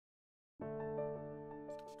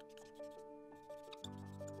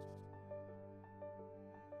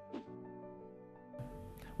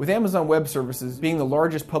With Amazon Web Services being the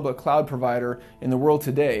largest public cloud provider in the world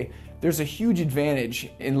today, there's a huge advantage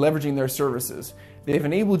in leveraging their services. They've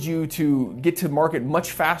enabled you to get to market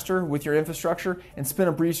much faster with your infrastructure and spin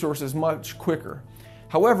up resources much quicker.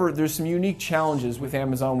 However, there's some unique challenges with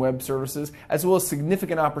Amazon Web Services, as well as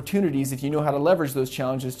significant opportunities if you know how to leverage those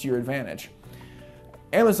challenges to your advantage.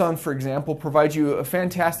 Amazon, for example, provides you a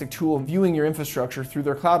fantastic tool of viewing your infrastructure through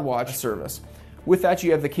their CloudWatch service. With that,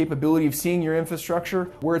 you have the capability of seeing your infrastructure,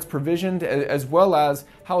 where it's provisioned, as well as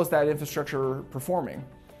how is that infrastructure performing.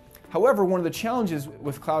 However, one of the challenges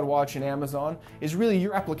with CloudWatch and Amazon is really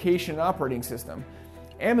your application and operating system.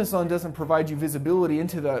 Amazon doesn't provide you visibility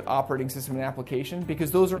into the operating system and application because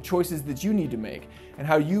those are choices that you need to make, and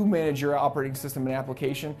how you manage your operating system and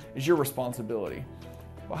application is your responsibility.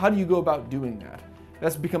 Well, how do you go about doing that?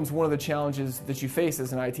 That becomes one of the challenges that you face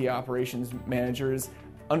as an IT operations manager, is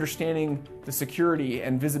understanding the security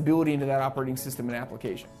and visibility into that operating system and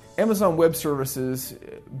application. Amazon Web Services,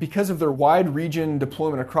 because of their wide region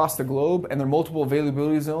deployment across the globe and their multiple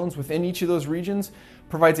availability zones within each of those regions,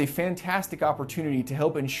 provides a fantastic opportunity to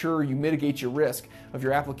help ensure you mitigate your risk of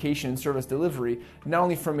your application and service delivery, not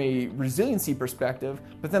only from a resiliency perspective,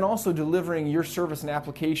 but then also delivering your service and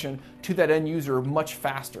application to that end user much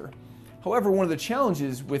faster. However, one of the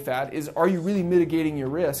challenges with that is, are you really mitigating your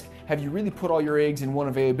risk? Have you really put all your eggs in one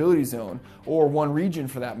availability zone, or one region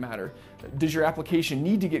for that matter? Does your application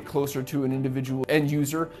need to get closer to an individual end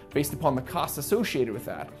user based upon the costs associated with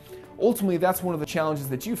that? Ultimately, that's one of the challenges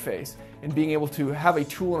that you face in being able to have a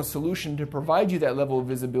tool and a solution to provide you that level of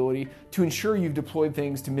visibility to ensure you've deployed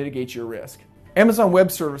things to mitigate your risk. Amazon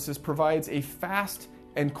Web Services provides a fast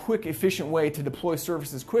and quick, efficient way to deploy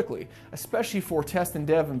services quickly, especially for test and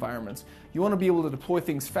dev environments. You want to be able to deploy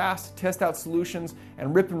things fast, test out solutions,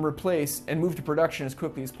 and rip and replace and move to production as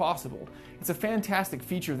quickly as possible. It's a fantastic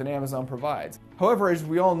feature that Amazon provides. However, as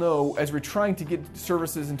we all know, as we're trying to get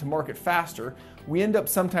services into market faster, we end up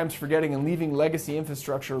sometimes forgetting and leaving legacy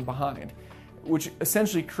infrastructure behind, which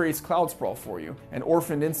essentially creates cloud sprawl for you and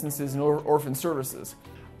orphaned instances and orphaned services.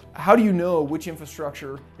 How do you know which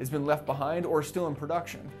infrastructure has been left behind or is still in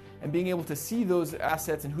production? And being able to see those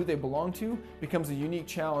assets and who they belong to becomes a unique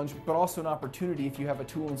challenge, but also an opportunity if you have a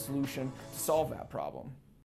tool and solution to solve that problem.